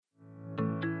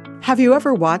Have you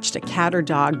ever watched a cat or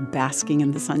dog basking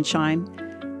in the sunshine?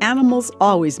 Animals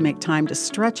always make time to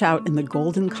stretch out in the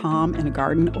golden calm in a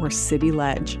garden or city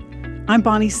ledge. I'm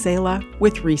Bonnie Sala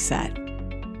with Reset.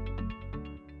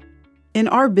 In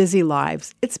our busy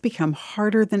lives, it's become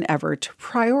harder than ever to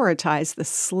prioritize the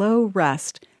slow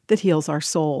rest that heals our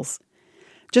souls.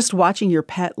 Just watching your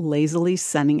pet lazily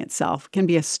sunning itself can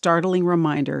be a startling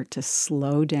reminder to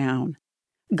slow down.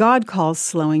 God calls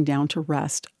slowing down to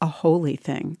rest a holy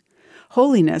thing.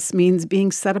 Holiness means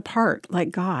being set apart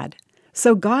like God.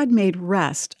 So God made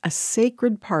rest a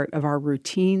sacred part of our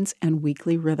routines and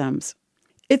weekly rhythms.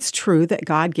 It's true that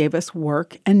God gave us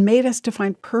work and made us to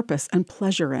find purpose and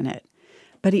pleasure in it.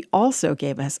 But He also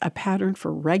gave us a pattern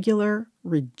for regular,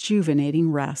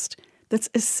 rejuvenating rest that's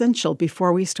essential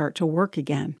before we start to work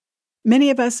again. Many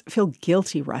of us feel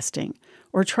guilty resting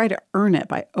or try to earn it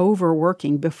by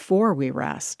overworking before we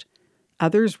rest.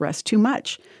 Others rest too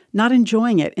much, not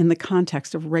enjoying it in the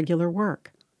context of regular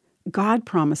work. God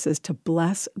promises to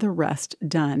bless the rest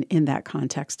done in that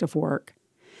context of work.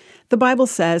 The Bible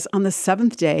says on the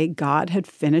seventh day, God had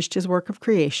finished His work of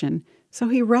creation, so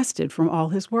He rested from all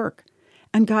His work.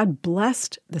 And God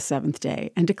blessed the seventh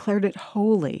day and declared it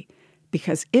holy,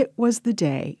 because it was the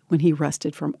day when He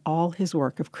rested from all His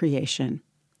work of creation.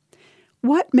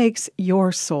 What makes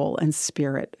your soul and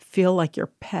spirit feel like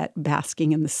your pet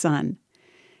basking in the sun?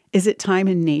 Is it time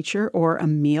in nature or a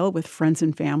meal with friends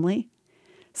and family?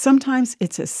 Sometimes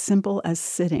it's as simple as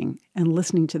sitting and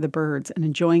listening to the birds and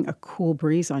enjoying a cool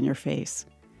breeze on your face.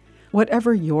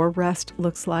 Whatever your rest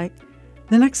looks like,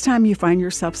 the next time you find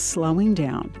yourself slowing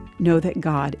down, know that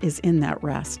God is in that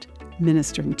rest,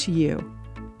 ministering to you.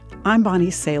 I'm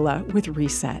Bonnie Sala with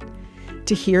Reset.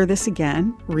 To hear this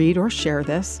again, read or share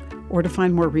this, or to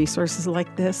find more resources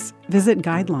like this, visit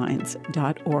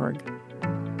guidelines.org.